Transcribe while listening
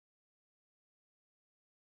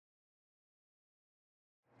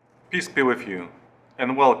Peace be with you,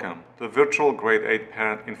 and welcome to the virtual Grade 8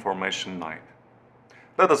 Parent Information Night.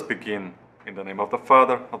 Let us begin in the name of the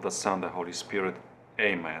Father, of the Son, and the Holy Spirit.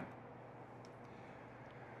 Amen.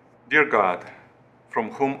 Dear God,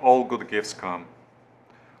 from whom all good gifts come,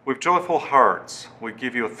 with joyful hearts we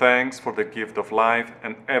give you thanks for the gift of life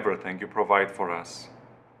and everything you provide for us.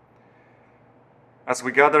 As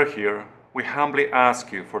we gather here, we humbly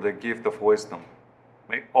ask you for the gift of wisdom.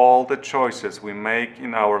 May all the choices we make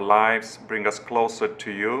in our lives bring us closer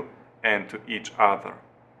to you and to each other.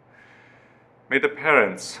 May the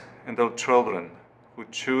parents and their children who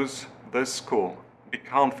choose this school be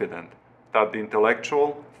confident that the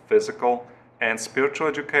intellectual, physical, and spiritual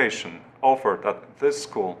education offered at this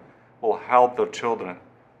school will help their children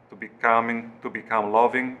to become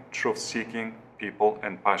loving, truth-seeking people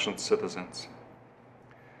and passionate citizens.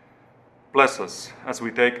 Bless us as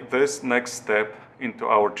we take this next step into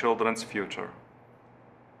our children's future,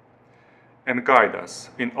 and guide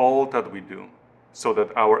us in all that we do, so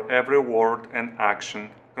that our every word and action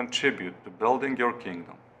contribute to building your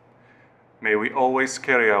kingdom. May we always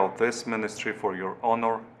carry out this ministry for your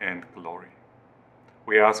honor and glory.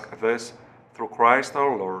 We ask this through Christ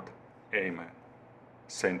our Lord. Amen.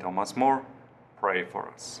 Saint Thomas More, pray for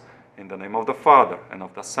us. In the name of the Father, and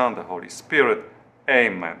of the Son, and the Holy Spirit.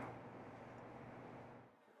 Amen.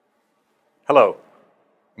 Hello,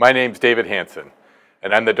 my name's David Hansen,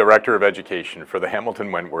 and I'm the Director of Education for the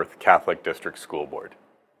Hamilton-Wentworth Catholic District School Board.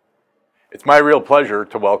 It's my real pleasure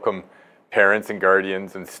to welcome parents and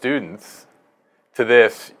guardians and students to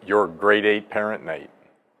this, your Grade 8 Parent Night.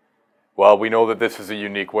 While we know that this is a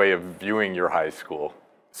unique way of viewing your high school,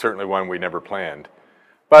 certainly one we never planned,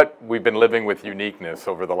 but we've been living with uniqueness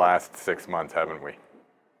over the last 6 months, haven't we?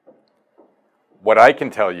 What I can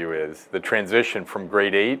tell you is the transition from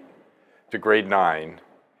Grade 8 to Grade 9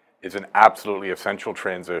 is an absolutely essential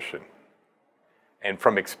transition. And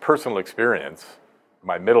from personal experience,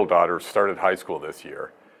 my middle daughter started high school this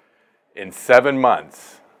year. In 7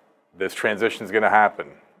 months, this transition is going to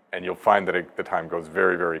happen, and you'll find that the time goes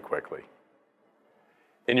very, very quickly.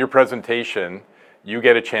 In your presentation, you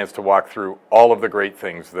get a chance to walk through all of the great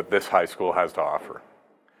things that this high school has to offer.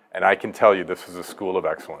 And I can tell you this is a school of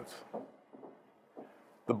excellence.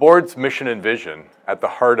 The board's mission and vision, at the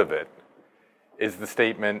heart of it, is the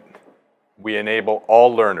statement, we enable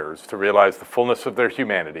all learners to realize the fullness of their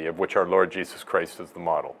humanity, of which our Lord Jesus Christ is the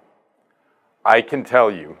model. I can tell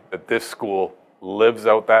you that this school lives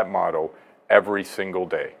out that motto every single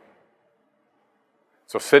day.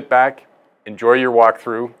 So sit back, enjoy your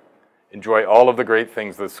walkthrough, enjoy all of the great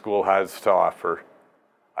things this school has to offer.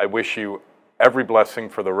 I wish you every blessing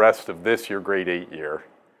for the rest of this, your Grade 8 year,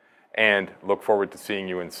 and look forward to seeing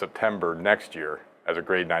you in September next year as a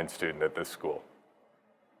Grade 9 student at this school.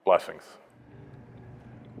 Blessings.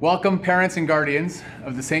 Welcome parents and guardians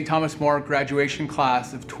of the St. Thomas More graduation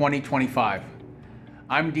class of 2025.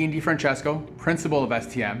 I'm Dean DiFrancesco, principal of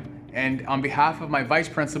STM, and on behalf of my vice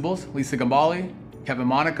principals, Lisa Gambali, Kevin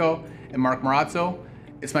Monaco, and Mark Marazzo,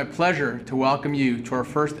 it's my pleasure to welcome you to our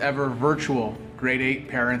first ever virtual Grade 8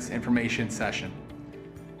 Parents Information Session.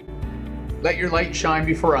 Let your light shine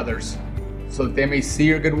before others, so that they may see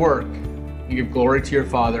your good work and give glory to your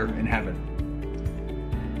Father in heaven.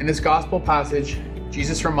 In this gospel passage,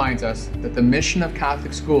 Jesus reminds us that the mission of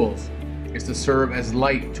Catholic schools is to serve as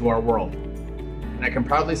light to our world. And I can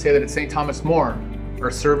proudly say that at St. Thomas More, our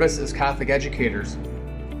service as Catholic educators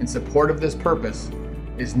in support of this purpose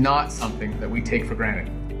is not something that we take for granted.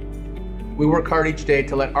 We work hard each day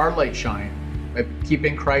to let our light shine by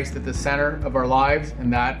keeping Christ at the center of our lives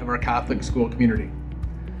and that of our Catholic school community.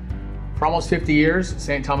 For almost 50 years,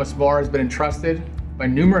 St. Thomas More has been entrusted by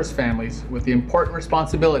numerous families with the important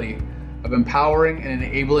responsibility of empowering and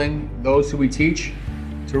enabling those who we teach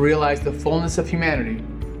to realize the fullness of humanity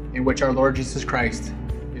in which our Lord Jesus Christ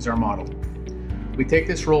is our model. We take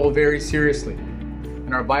this role very seriously.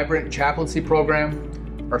 In our vibrant chaplaincy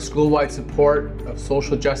program, our school-wide support of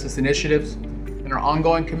social justice initiatives, and our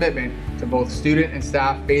ongoing commitment to both student and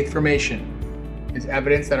staff faith formation is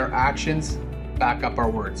evidence that our actions back up our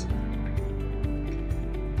words.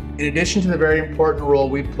 In addition to the very important role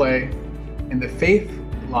we play in the faith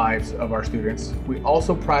lives of our students, we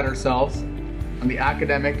also pride ourselves on the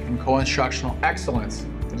academic and co-instructional excellence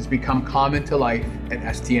that has become common to life at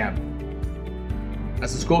STM.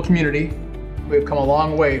 As a school community, we have come a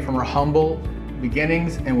long way from our humble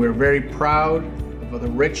beginnings, and we're very proud of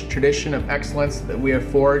the rich tradition of excellence that we have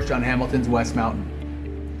forged on Hamilton's West Mountain.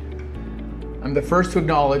 I'm the first to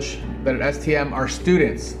acknowledge that at STM, our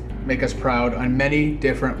students make us proud on many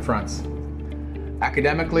different fronts.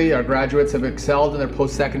 Academically, our graduates have excelled in their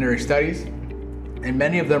post-secondary studies. and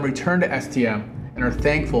many of them return to STM and are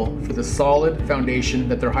thankful for the solid foundation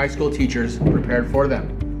that their high school teachers prepared for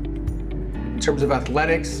them. In terms of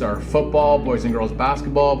athletics, our football, boys and girls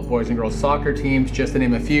basketball, boys and girls soccer teams, just to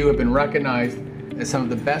name a few, have been recognized as some of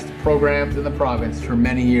the best programs in the province for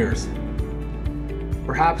many years.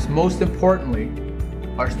 Perhaps most importantly,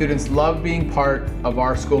 our students love being part of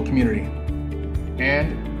our school community.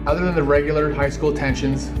 And other than the regular high school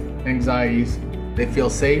tensions and anxieties, they feel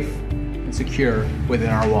safe and secure within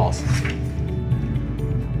our walls.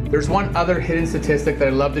 There's one other hidden statistic that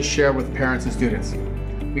I love to share with parents and students.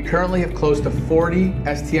 We currently have close to 40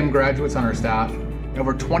 STM graduates on our staff and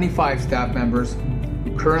over 25 staff members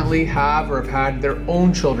who currently have or have had their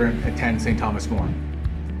own children attend St. Thomas More.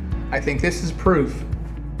 I think this is proof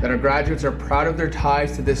that our graduates are proud of their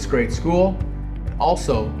ties to this great school, and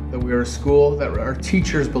also that we are a school that our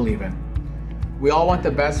teachers believe in. We all want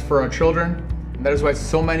the best for our children, and that is why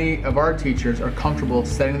so many of our teachers are comfortable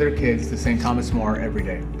sending their kids to St. Thomas More every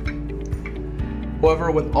day.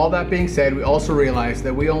 However, with all that being said, we also realize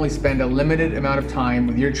that we only spend a limited amount of time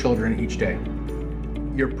with your children each day.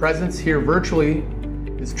 Your presence here virtually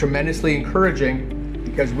is tremendously encouraging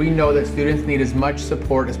because we know that students need as much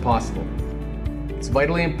support as possible. It's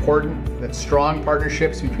vitally important that strong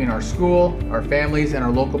partnerships between our school, our families, and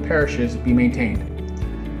our local parishes be maintained.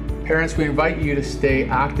 Parents, we invite you to stay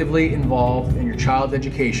actively involved in your child's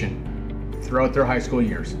education throughout their high school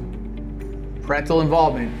years. Parental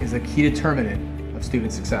involvement is a key determinant of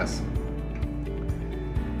student success.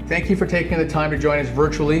 Thank you for taking the time to join us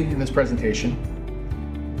virtually in this presentation.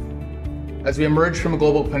 As we emerge from a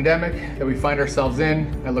global pandemic that we find ourselves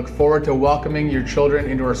in, I look forward to welcoming your children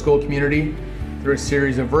into our school community through a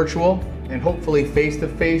series of virtual and hopefully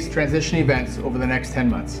face-to-face transition events over the next 10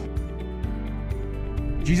 months.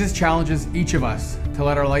 Jesus challenges each of us to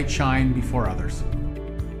let our light shine before others.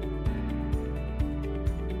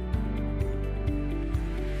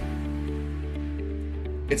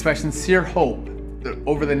 It's my sincere hope that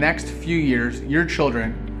over the next few years, your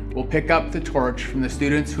children will pick up the torch from the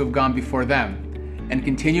students who have gone before them and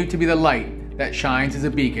continue to be the light that shines as a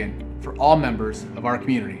beacon for all members of our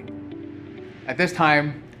community. At this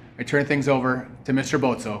time, I turn things over to Mr.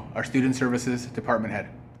 Bozzo, our Student Services Department Head.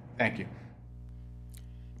 Thank you.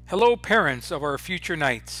 Hello, parents of our future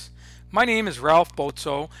knights. My name is Ralph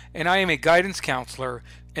Bozzo, and I am a guidance counselor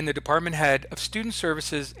and the Department Head of Student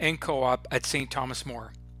Services and Co-op at St. Thomas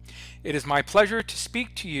More. It is my pleasure to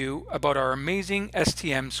speak to you about our amazing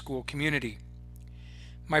STM school community.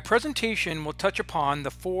 My presentation will touch upon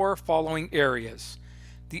the four following areas: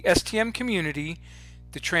 the STM community,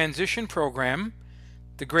 the transition program,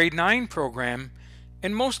 the grade 9 program,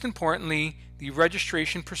 and most importantly, the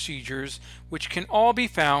registration procedures, which can all be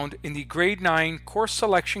found in the grade 9 course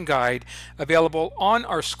selection guide available on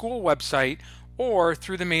our school website or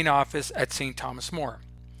through the main office at St. Thomas More.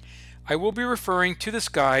 I will be referring to this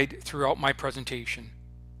guide throughout my presentation.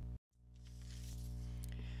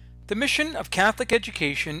 The mission of Catholic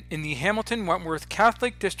education in the Hamilton-Wentworth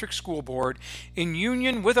Catholic District School Board, in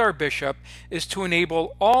union with our bishop, is to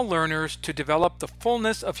enable all learners to develop the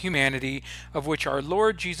fullness of humanity of which our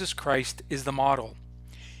Lord Jesus Christ is the model.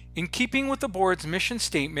 In keeping with the board's mission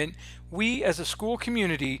statement, we as a school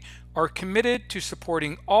community are committed to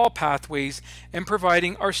supporting all pathways and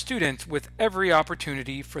providing our students with every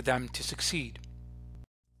opportunity for them to succeed.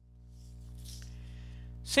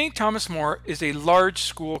 St. Thomas More is a large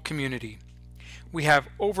school community. We have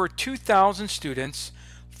over 2,000 students,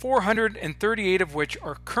 438 of which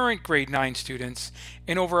are current grade 9 students,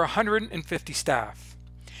 and over 150 staff.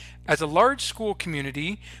 As a large school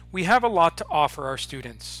community, we have a lot to offer our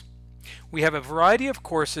students. We have a variety of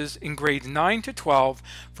courses in grades 9 to 12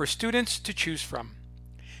 for students to choose from.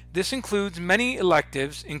 This includes many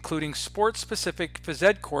electives, including sports-specific phys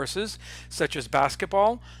ed courses such as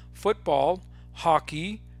basketball, football,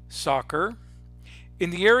 hockey, soccer. In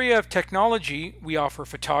the area of technology, we offer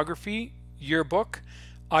photography, yearbook,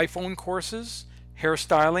 iPhone courses,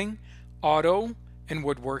 hairstyling, auto, and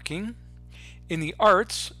woodworking. In the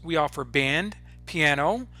arts, we offer band,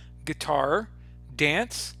 piano, guitar,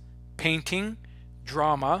 dance, painting,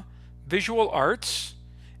 drama, visual arts,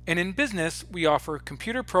 and in business, we offer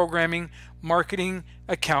computer programming, marketing,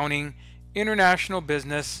 accounting, international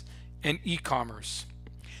business, and e-commerce.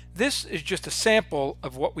 This is just a sample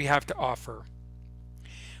of what we have to offer.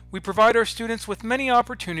 We provide our students with many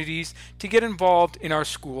opportunities to get involved in our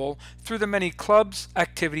school through the many clubs,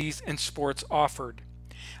 activities, and sports offered.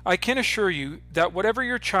 I can assure you that whatever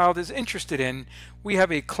your child is interested in, we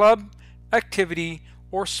have a club, activity,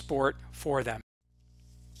 or sport for them.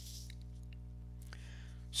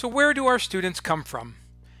 So where do our students come from?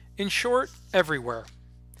 In short, everywhere.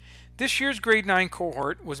 This year's grade 9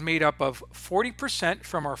 cohort was made up of 40%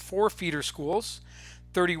 from our 4 feeder schools,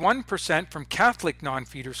 31% from Catholic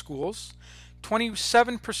non-feeder schools,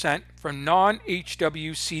 27% from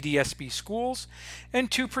non-HW CDSB schools,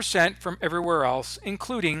 and 2% from everywhere else,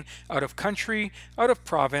 including out of country, out of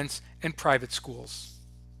province, and private schools.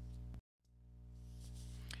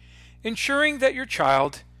 Ensuring that your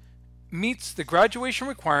child meets the graduation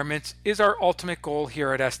requirements is our ultimate goal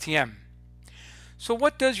here at STM. So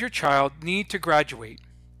what does your child need to graduate?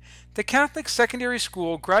 The Catholic secondary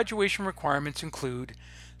school graduation requirements include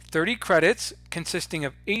 30 credits consisting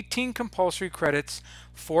of 18 compulsory credits,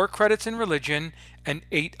 4 credits in religion, and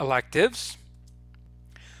 8 electives,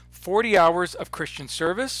 40 hours of Christian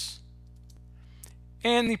service,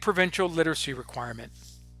 and the provincial literacy requirement.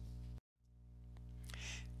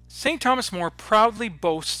 St. Thomas More proudly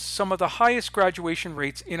boasts some of the highest graduation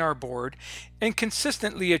rates in our board and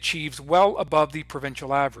consistently achieves well above the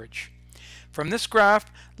provincial average. From this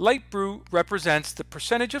graph, light blue represents the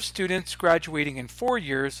percentage of students graduating in 4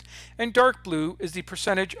 years, and dark blue is the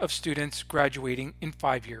percentage of students graduating in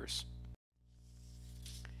 5 years.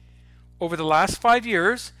 Over the last 5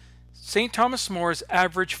 years, St. Thomas More's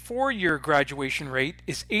average 4-year graduation rate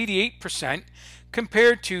is 88%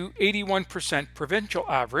 compared to 81% provincial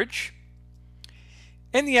average,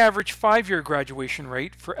 and the average 5-year graduation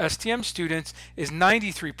rate for STM students is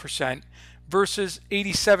 93% versus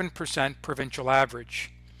 87% provincial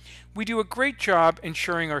average. We do a great job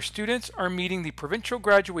ensuring our students are meeting the provincial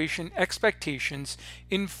graduation expectations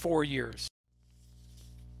in 4 years.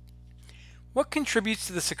 What contributes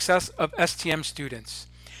to the success of STM students?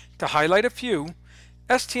 To highlight a few,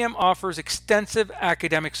 STM offers extensive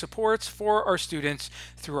academic supports for our students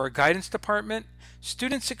through our guidance department,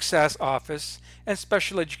 student success office, and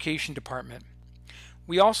special education department.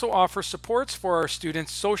 We also offer supports for our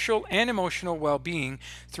students' social and emotional well-being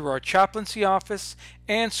through our chaplaincy office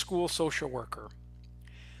and school social worker.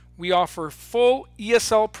 We offer full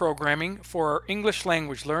ESL programming for our English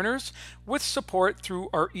language learners with support through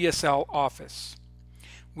our ESL office.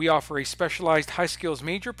 We offer a specialized high skills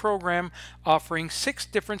major program offering 6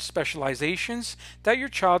 different specializations that your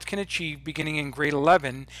child can achieve beginning in grade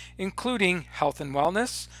 11, including health and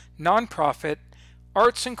wellness, nonprofit,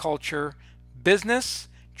 arts and culture, business,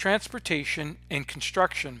 transportation, and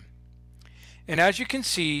construction. And as you can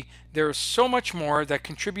see, there is so much more that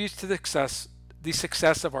contributes to the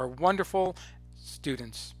success of our wonderful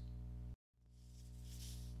students.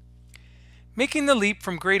 Making the leap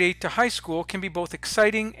from grade 8 to high school can be both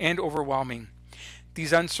exciting and overwhelming.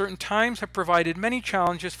 These uncertain times have provided many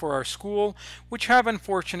challenges for our school, which have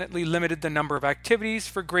unfortunately limited the number of activities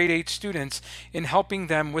for grade 8 students in helping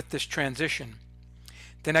them with this transition.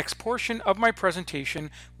 The next portion of my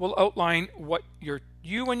presentation will outline what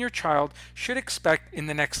you and your child should expect in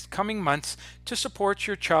the next coming months to support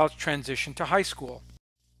your child's transition to high school.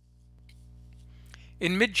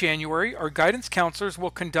 In mid-January, our guidance counselors will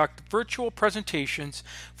conduct virtual presentations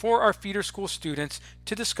for our feeder school students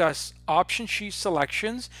to discuss option sheet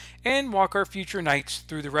selections and walk our future nights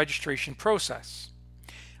through the registration process.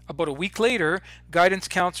 About a week later, guidance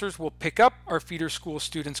counselors will pick up our feeder school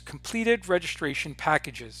students' completed registration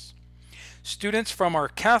packages. Students from our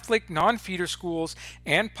Catholic non-feeder schools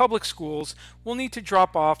and public schools will need to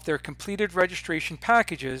drop off their completed registration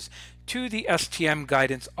packages to the STM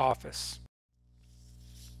guidance office.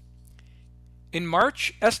 In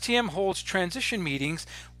March, STM holds transition meetings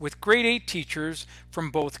with grade 8 teachers from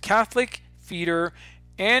both Catholic, feeder,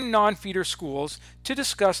 and non-feeder schools to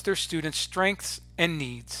discuss their students' strengths and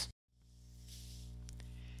needs.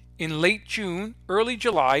 In late June, early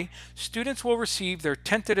July, students will receive their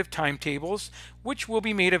tentative timetables, which will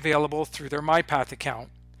be made available through their MyPath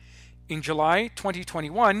account. In July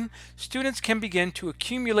 2021, students can begin to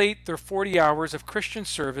accumulate their 40 hours of Christian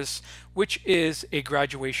service, which is a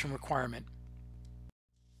graduation requirement.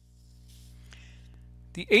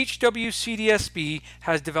 The HWCDSB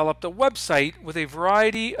has developed a website with a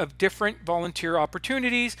variety of different volunteer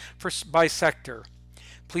opportunities by sector.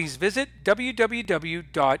 Please visit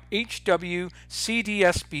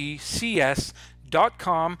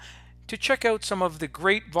www.hwcdsbcs.com to check out some of the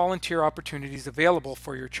great volunteer opportunities available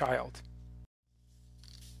for your child.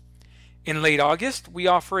 In late August, we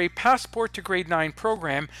offer a Passport to Grade 9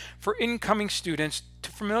 program for incoming students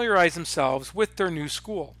to familiarize themselves with their new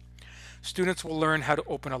school. Students will learn how to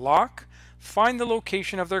open a lock, find the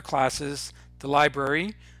location of their classes, the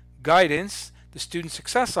library, guidance, the Student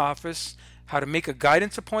Success Office, how to make a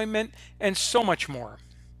guidance appointment, and so much more.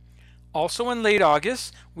 Also in late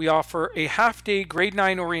August, we offer a half-day grade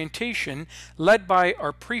 9 orientation led by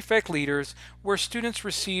our prefect leaders where students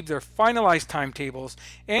receive their finalized timetables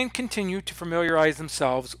and continue to familiarize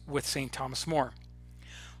themselves with St. Thomas More.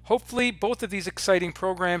 Hopefully, both of these exciting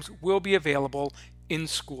programs will be available in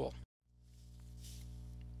school.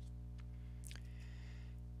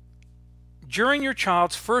 During your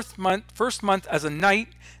child's first month as a Knight,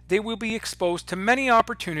 they will be exposed to many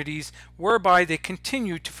opportunities whereby they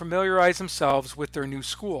continue to familiarize themselves with their new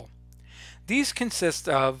school. These consist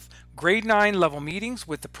of grade 9 level meetings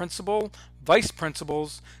with the principal, vice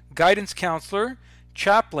principals, guidance counselor,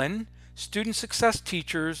 chaplain, student success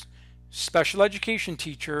teachers, special education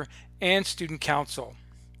teacher, and student council.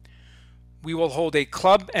 We will hold a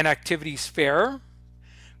club and activities fair.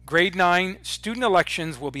 Grade 9 student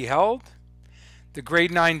elections will be held. The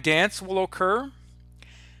grade 9 dance will occur.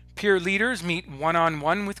 Peer leaders meet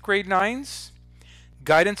one-on-one with grade 9s.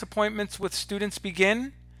 Guidance appointments with students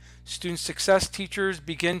begin. Student success teachers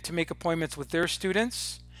begin to make appointments with their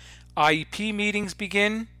students. IEP meetings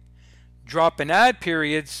begin. Drop and add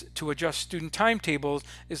periods to adjust student timetables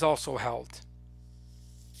is also held.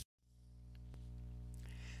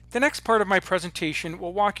 The next part of my presentation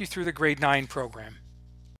will walk you through the grade 9 program.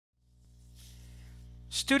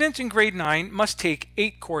 Students in grade 9 must take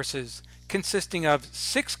 8 courses, consisting of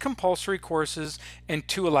 6 compulsory courses and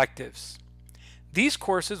 2 electives. These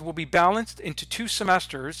courses will be balanced into 2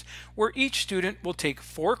 semesters, where each student will take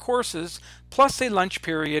 4 courses plus a lunch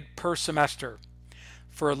period per semester.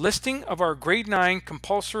 For a listing of our grade 9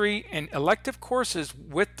 compulsory and elective courses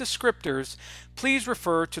with descriptors, please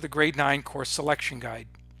refer to the grade 9 course selection guide.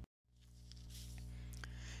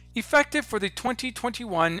 Effective for the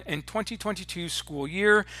 2021 and 2022 school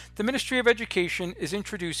year, the Ministry of Education is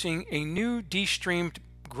introducing a new de-streamed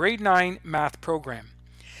grade 9 math program.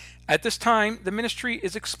 At this time, the Ministry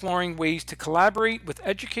is exploring ways to collaborate with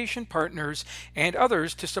education partners and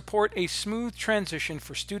others to support a smooth transition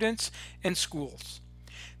for students and schools.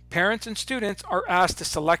 Parents and students are asked to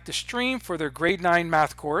select a stream for their grade 9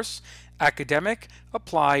 math course, academic,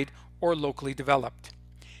 applied, or locally developed.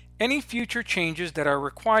 Any future changes that are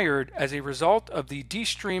required as a result of the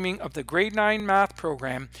de-streaming of the grade 9 math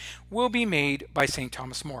program will be made by St.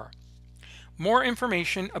 Thomas More. More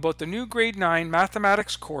information about the new grade 9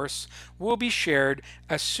 mathematics course will be shared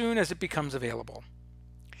as soon as it becomes available.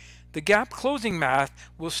 The gap closing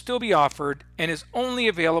math will still be offered and is only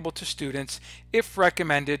available to students if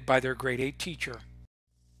recommended by their grade 8 teacher.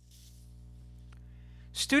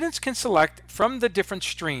 Students can select from the different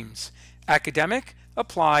streams, academic,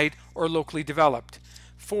 applied, or locally developed,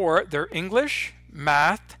 for their English,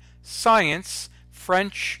 math, science,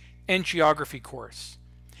 French, and geography course.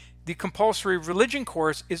 The compulsory religion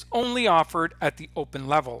course is only offered at the open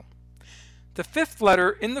level. The 5th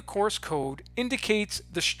letter in the course code indicates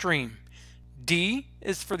the stream. D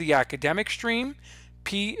is for the academic stream,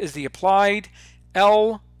 P is the applied,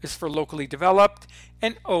 L is for locally developed,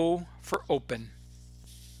 and O for open.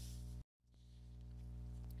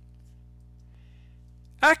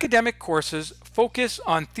 Academic courses focus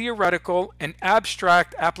on theoretical and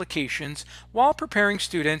abstract applications while preparing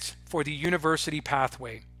students for the university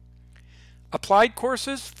pathway. Applied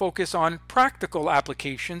courses focus on practical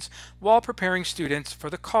applications while preparing students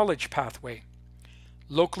for the college pathway.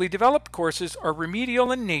 Locally developed courses are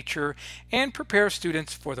remedial in nature and prepare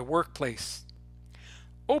students for the workplace.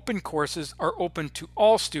 Open courses are open to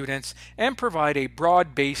all students and provide a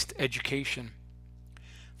broad-based education.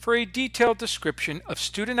 For a detailed description of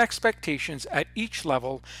student expectations at each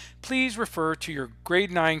level, please refer to your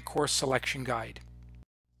grade 9 course selection guide.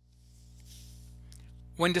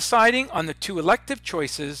 When deciding on the 2 elective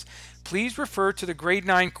choices, please refer to the grade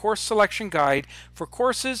 9 course selection guide for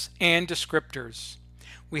courses and descriptors.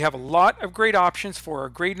 We have a lot of great options for our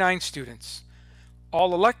grade 9 students.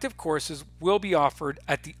 All elective courses will be offered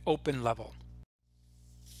at the open level.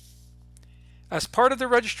 As part of the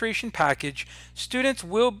registration package, students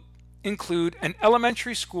will include an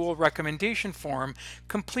elementary school recommendation form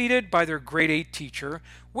completed by their grade 8 teacher,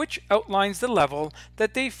 which outlines the level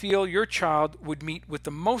that they feel your child would meet with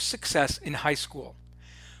the most success in high school.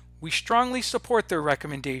 We strongly support their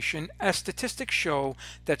recommendation, as statistics show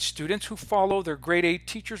that students who follow their grade 8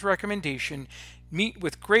 teacher's recommendation meet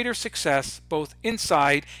with greater success both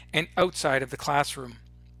inside and outside of the classroom.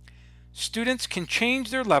 Students can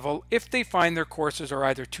change their level if they find their courses are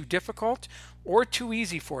either too difficult or too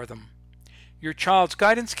easy for them. Your child's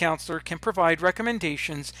guidance counselor can provide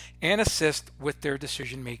recommendations and assist with their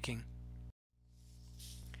decision making.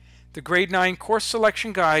 The grade 9 course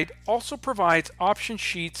selection guide also provides option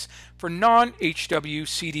sheets for non-HW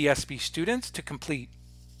CDSB students to complete.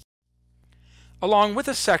 along with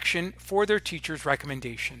a section for their teacher's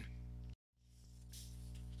recommendation.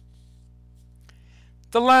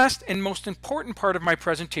 The last and most important part of my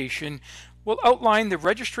presentation will outline the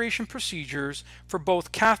registration procedures for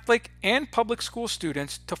both Catholic and public school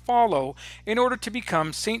students to follow in order to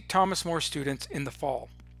become St. Thomas More students in the fall.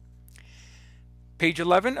 Page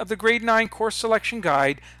 11 of the Grade 9 Course Selection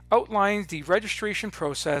Guide outlines the registration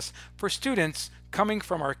process for students coming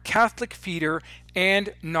from our Catholic feeder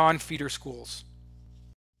and non-feeder schools.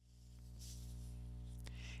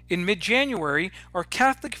 In mid-January, our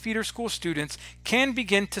Catholic feeder school students can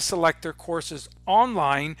begin to select their courses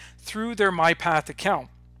online through their MyPath account.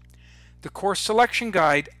 The Course Selection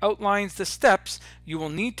Guide outlines the steps you will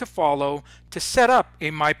need to follow to set up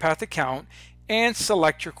a MyPath account and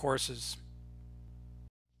select your courses.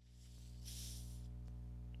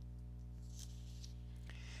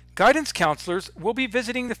 Guidance counselors will be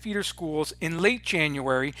visiting the feeder schools in late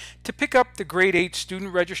January to pick up the Grade 8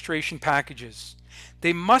 student registration packages.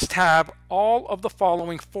 They must have all of the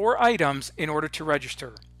following 4 items in order to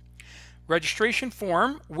register: registration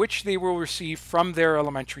form, which they will receive from their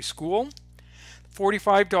elementary school;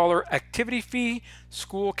 $45 activity fee,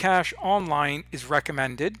 school cash online is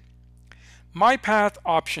recommended; MyPath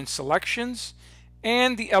option selections,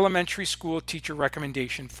 and the elementary school teacher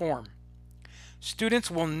recommendation form.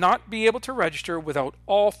 Students will not be able to register without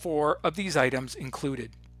all 4 of these items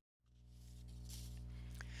included.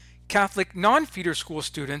 Catholic non-feeder school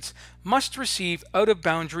students must receive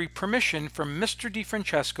out-of-boundary permission from Mr.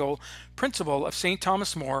 DiFrancesco, principal of St.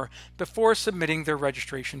 Thomas More, before submitting their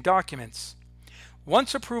registration documents.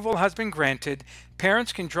 Once approval has been granted,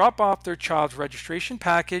 parents can drop off their child's registration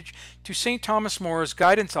package to St. Thomas More's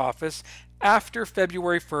guidance office after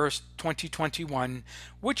February 1st, 2021,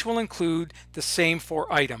 which will include the same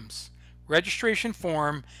 4 items: registration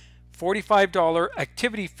form, $45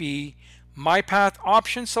 activity fee, MyPath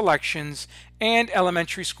option selections, and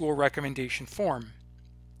elementary school recommendation form.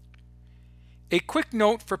 A quick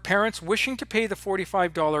note for parents wishing to pay the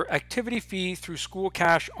 $45 activity fee through school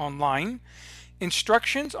cash online: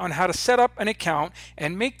 instructions on how to set up an account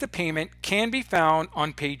and make the payment can be found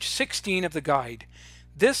on page 16 of the guide.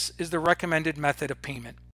 This is the recommended method of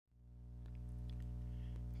payment.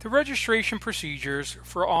 The registration procedures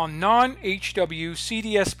for all non-HW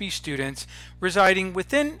CDSB students residing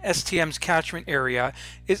within STM's catchment area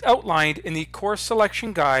is outlined in the Course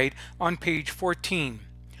Selection Guide on page 14.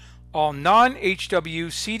 All non-HW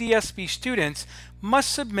CDSB students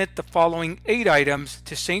must submit the following 8 items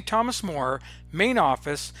to St. Thomas More main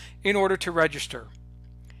office in order to register: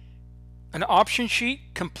 an option sheet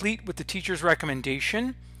complete with the teacher's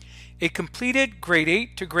recommendation, a completed Grade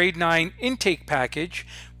 8 to Grade 9 intake package,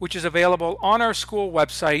 which is available on our school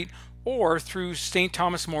website or through St.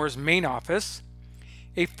 Thomas More's main office,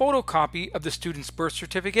 a photocopy of the student's birth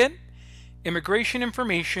certificate, immigration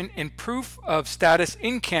information and proof of status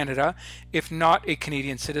in Canada if not a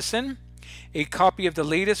Canadian citizen, a copy of the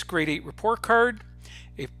latest Grade 8 report card,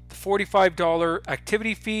 a $45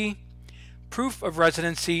 activity fee, proof of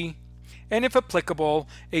residency, and if applicable,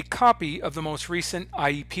 a copy of the most recent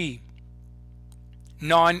IEP.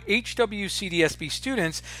 Non-HW CDSB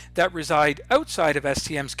students that reside outside of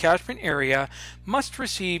STM's catchment area must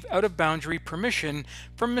receive out-of-boundary permission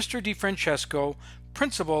from Mr. DiFrancesco,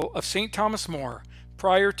 principal of St. Thomas More,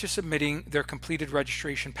 prior to submitting their completed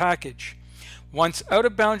registration package. Once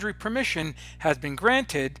out-of-boundary permission has been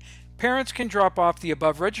granted, parents can drop off the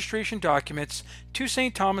above registration documents to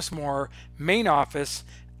St. Thomas More main office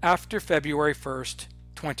after February 1st,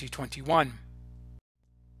 2021.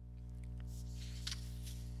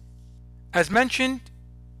 As mentioned,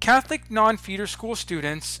 Catholic non-feeder school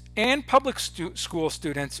students and public school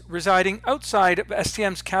students residing outside of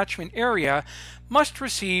STM's catchment area must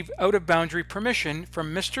receive out-of-boundary permission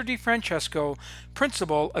from Mr. DiFrancesco,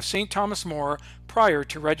 principal of St. Thomas More, prior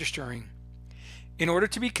to registering. In order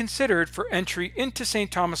to be considered for entry into St.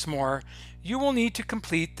 Thomas More, you will need to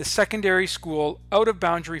complete the secondary school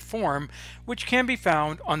out-of-boundary form, which can be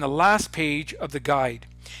found on the last page of the guide,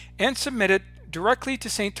 and submit it directly to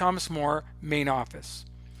St. Thomas More main office.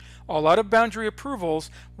 All out-of-boundary approvals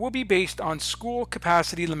will be based on school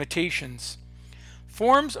capacity limitations.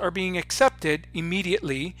 Forms are being accepted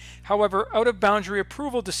immediately. However, out-of-boundary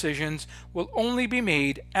approval decisions will only be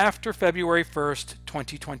made after February 1st,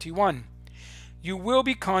 2021. You will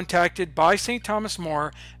be contacted by St. Thomas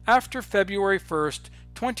More after February 1st,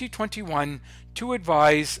 2021 to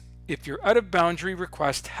advise if your out-of-boundary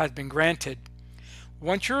request has been granted.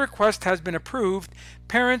 Once your request has been approved,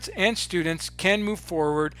 parents and students can move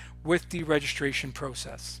forward with the registration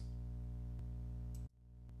process.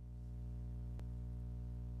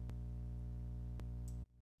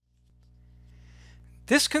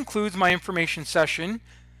 This concludes my information session.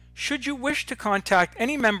 Should you wish to contact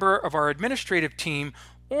any member of our administrative team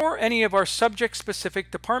or any of our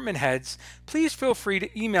subject-specific department heads, please feel free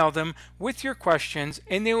to email them with your questions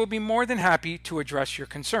and they will be more than happy to address your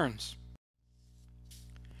concerns.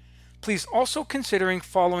 Please also consider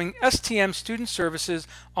following STM Student Services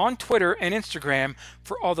on Twitter and Instagram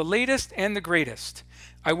for all the latest and the greatest.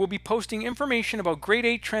 I will be posting information about Grade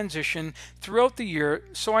 8 transition throughout the year,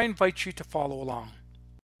 so I invite you to follow along.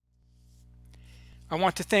 I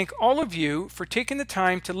want to thank all of you for taking the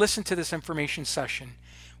time to listen to this information session.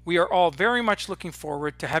 We are all very much looking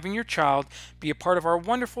forward to having your child be a part of our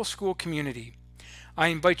wonderful school community. I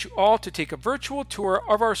invite you all to take a virtual tour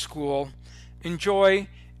of our school. Enjoy,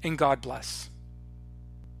 and God bless.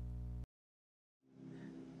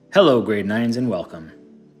 Hello, grade 9s, and welcome.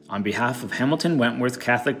 On behalf of Hamilton Wentworth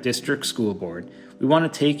Catholic District School Board, we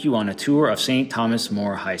want to take you on a tour of St. Thomas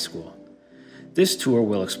More High School. This tour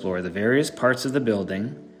will explore the various parts of the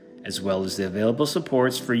building, as well as the available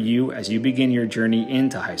supports for you as you begin your journey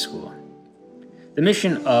into high school. The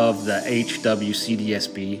mission of the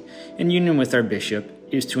HWCDSB, in union with our bishop,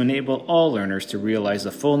 is to enable all learners to realize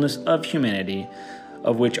the fullness of humanity,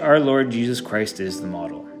 of which our Lord Jesus Christ is the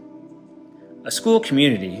model. A school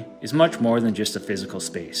community is much more than just a physical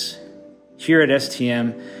space. Here at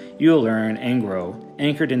STM, you'll learn and grow,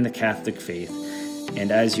 anchored in the Catholic faith, and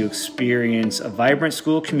as you experience a vibrant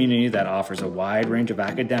school community that offers a wide range of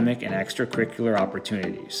academic and extracurricular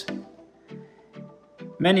opportunities.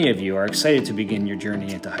 Many of you are excited to begin your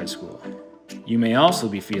journey into high school. You may also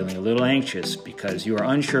be feeling a little anxious because you are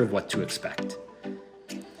unsure of what to expect.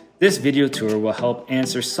 This video tour will help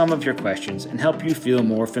answer some of your questions and help you feel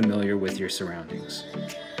more familiar with your surroundings.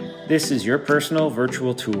 This is your personal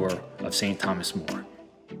virtual tour of St. Thomas More.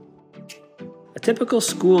 A typical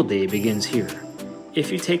school day begins here. If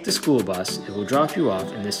you take the school bus, it will drop you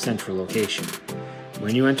off in this central location.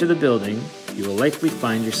 When you enter the building, you will likely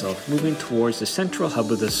find yourself moving towards the central hub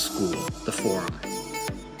of the school, the forum.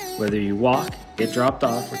 Whether you walk, get dropped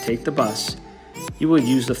off, or take the bus, you will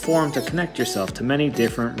use the forum to connect yourself to many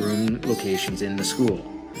different room locations in the school.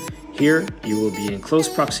 Here, you will be in close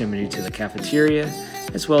proximity to the cafeteria,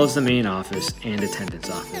 as well as the main office and attendance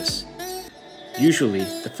office. Usually,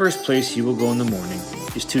 the first place you will go in the morning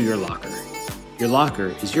is to your locker. Your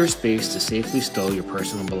locker is your space to safely stow your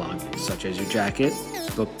personal belongings, such as your jacket,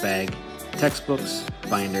 book bag, textbooks,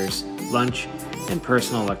 binders, lunch, and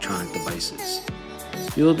personal electronic devices.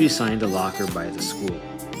 You will be assigned a locker by the school.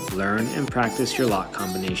 Learn and practice your lock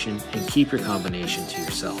combination and keep your combination to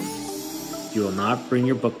yourself. You will not bring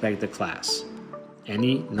your book bag to class.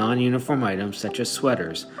 Any non-uniform items such as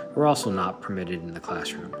sweaters are also not permitted in the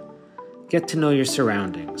classroom. Get to know your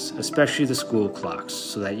surroundings, especially the school clocks,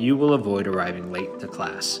 so that you will avoid arriving late to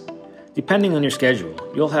class. Depending on your schedule,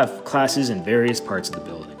 you'll have classes in various parts of the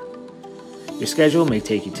building. Your schedule may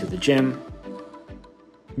take you to the gym,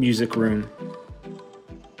 music room,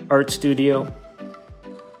 art studio,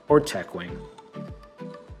 or tech wing.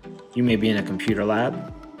 You may be in a computer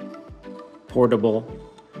lab, portable,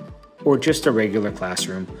 or just a regular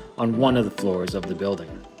classroom on one of the floors of the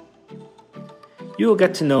building. You will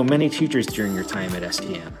get to know many teachers during your time at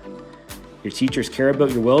STM. Your teachers care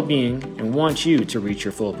about your well-being and want you to reach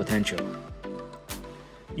your full potential.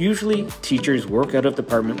 Usually, teachers work out of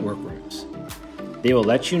department workrooms. They will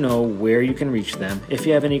let you know where you can reach them if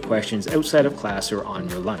you have any questions outside of class or on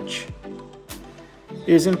your lunch.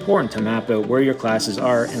 It is important to map out where your classes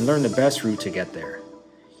are and learn the best route to get there.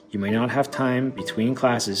 You may not have time between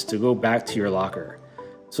classes to go back to your locker,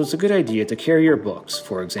 so it's a good idea to carry your books,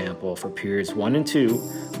 for example, for periods 1 and 2,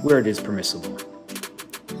 where it is permissible.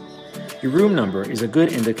 Your room number is a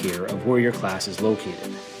good indicator of where your class is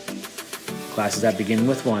located. Classes that begin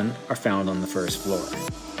with 1 are found on the first floor.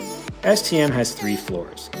 STM has 3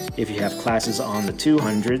 floors. If you have classes on the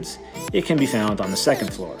 200s, it can be found on the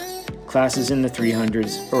second floor. Classes in the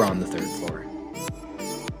 300s are on the third floor.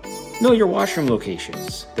 Know your washroom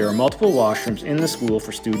locations. There are multiple washrooms in the school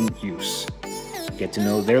for student use. Get to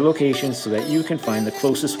know their locations so that you can find the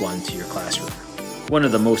closest one to your classroom. One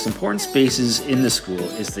of the most important spaces in the school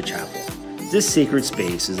is the chapel. This sacred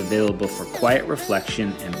space is available for quiet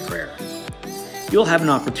reflection and prayer. You'll have an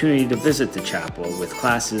opportunity to visit the chapel with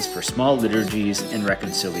classes for small liturgies and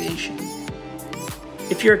reconciliation.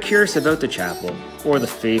 If you're curious about the chapel or the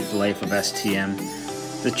faith life of STM,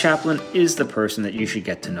 the chaplain is the person that you should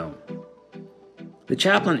get to know. The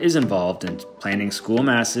chaplain is involved in planning school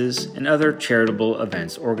masses and other charitable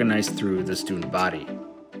events organized through the student body.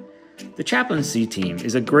 The chaplaincy team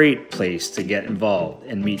is a great place to get involved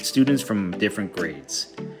and meet students from different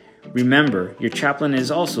grades. Remember, your chaplain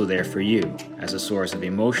is also there for you as a source of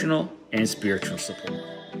emotional and spiritual support.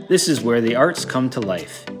 This is where the arts come to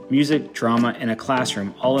life: music, drama, and a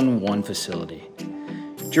classroom all in one facility.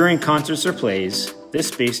 During concerts or plays, this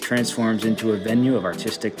space transforms into a venue of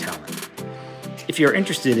artistic talent. If you're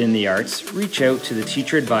interested in the arts, reach out to the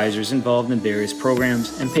teacher advisors involved in various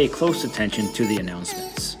programs and pay close attention to the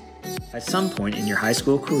announcements. At some point in your high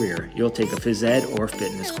school career, you'll take a phys ed or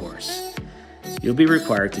fitness course. You'll be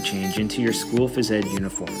required to change into your school phys ed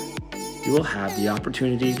uniform. You will have the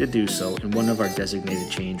opportunity to do so in one of our designated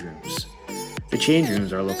change rooms. The change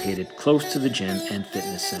rooms are located close to the gym and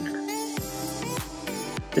fitness center.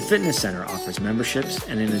 The fitness center offers memberships,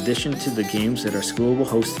 and in addition to the games that our school will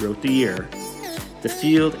host throughout the year, the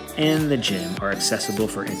field and the gym are accessible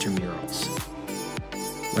for intramurals.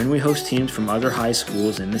 When we host teams from other high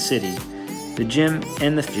schools in the city, the gym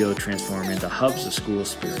and the field transform into hubs of school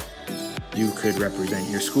spirit. You could represent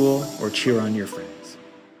your school or cheer on your friends.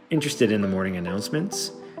 Interested in the morning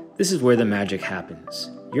announcements? This is where the magic happens.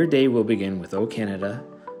 Your day will begin with O Canada,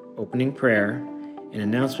 opening prayer, and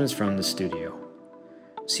announcements from the studio.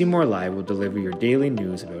 CMOR Live will deliver your daily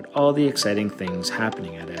news about all the exciting things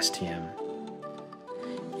happening at STM.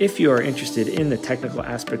 If you are interested in the technical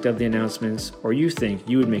aspect of the announcements, or you think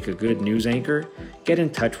you would make a good news anchor, get in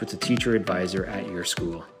touch with the teacher advisor at your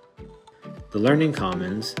school. The Learning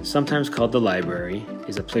Commons, sometimes called the library,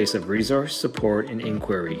 is a place of resource, support, and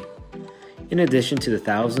inquiry. In addition to the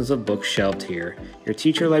thousands of books shelved here, your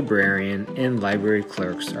teacher librarian and library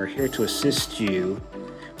clerks are here to assist you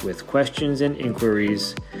with questions and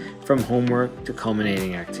inquiries, from homework to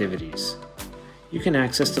culminating activities. You can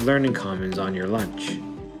access the Learning Commons on your lunch.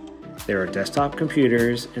 There are desktop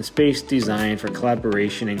computers and space designed for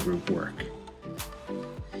collaboration and group work.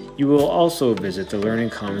 You will also visit the Learning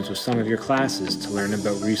Commons with some of your classes to learn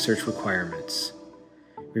about research requirements.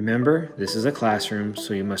 Remember, this is a classroom,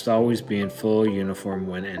 so you must always be in full uniform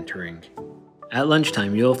when entering. At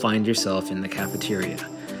lunchtime, you'll find yourself in the cafeteria.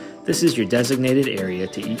 This is your designated area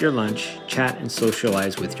to eat your lunch, chat, and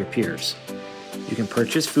socialize with your peers. You can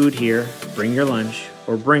purchase food here, bring your lunch,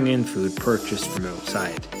 or bring in food purchased from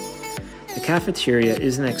outside. The cafeteria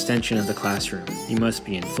is an extension of the classroom. You must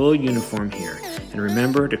be in full uniform here, and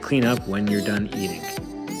remember to clean up when you're done eating.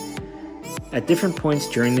 At different points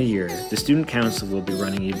during the year, the Student Council will be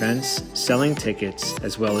running events, selling tickets,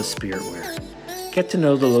 as well as spiritware. Get to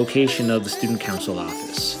know the location of the Student Council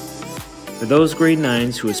office. For those grade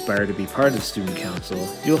 9s who aspire to be part of the Student Council,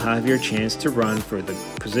 you'll have your chance to run for the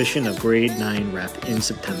position of grade 9 rep in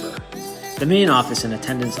September. The main office and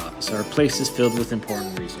attendance office are places filled with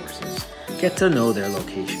important resources. Get to know their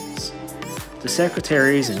locations. The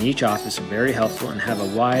secretaries in each office are very helpful and have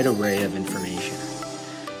a wide array of information.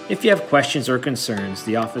 If you have questions or concerns,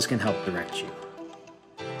 the office can help direct you.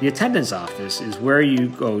 The attendance office is where you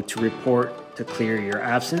go to report to clear your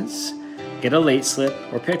absence, get a late slip,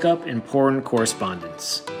 or pick up important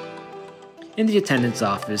correspondence. In the attendance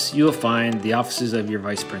office, you will find the offices of your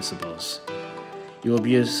vice principals. You will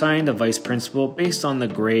be assigned a vice principal based on the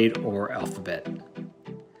grade or alphabet.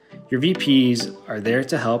 Your VPs are there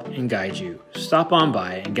to help and guide you. Stop on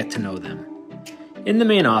by and get to know them. In the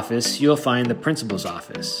main office, you'll find the principal's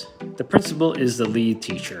office. The principal is the lead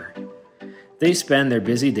teacher. They spend their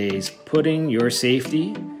busy days putting your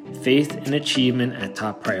safety, faith, and achievement at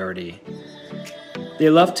top priority. They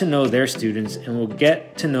love to know their students and will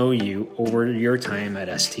get to know you over your time at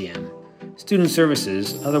STM. Student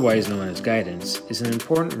Services, otherwise known as Guidance, is an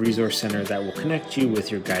important resource center that will connect you with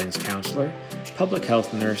your guidance counselor, public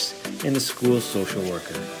health nurse, and the school's social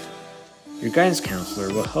worker. Your guidance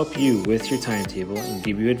counselor will help you with your timetable and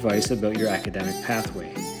give you advice about your academic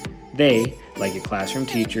pathway. They, like your classroom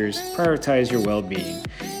teachers, prioritize your well-being,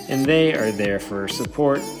 and they are there for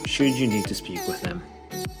support should you need to speak with them.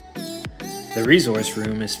 The resource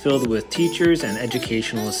room is filled with teachers and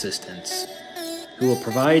educational assistants who will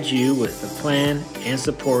provide you with a plan and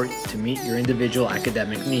support to meet your individual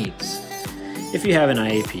academic needs. If you have an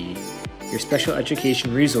IEP, your special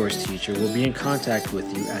education resource teacher will be in contact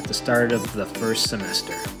with you at the start of the first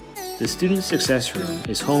semester. The Student Success Room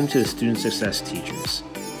is home to the Student Success teachers.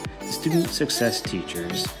 The Student Success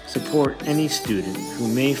teachers support any student who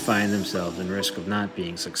may find themselves in risk of not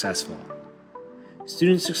being successful.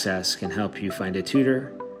 Student Success can help you find a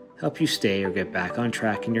tutor, help you stay or get back on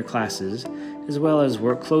track in your classes, as well as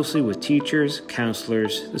work closely with teachers,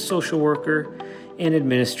 counselors, the social worker, and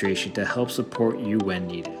administration to help support you when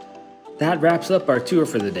needed. That wraps up our tour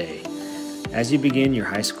for the day. As you begin your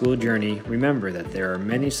high school journey, remember that there are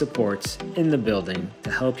many supports in the building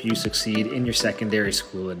to help you succeed in your secondary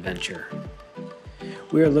school adventure.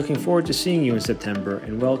 We are looking forward to seeing you in September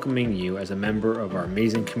and welcoming you as a member of our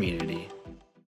amazing community.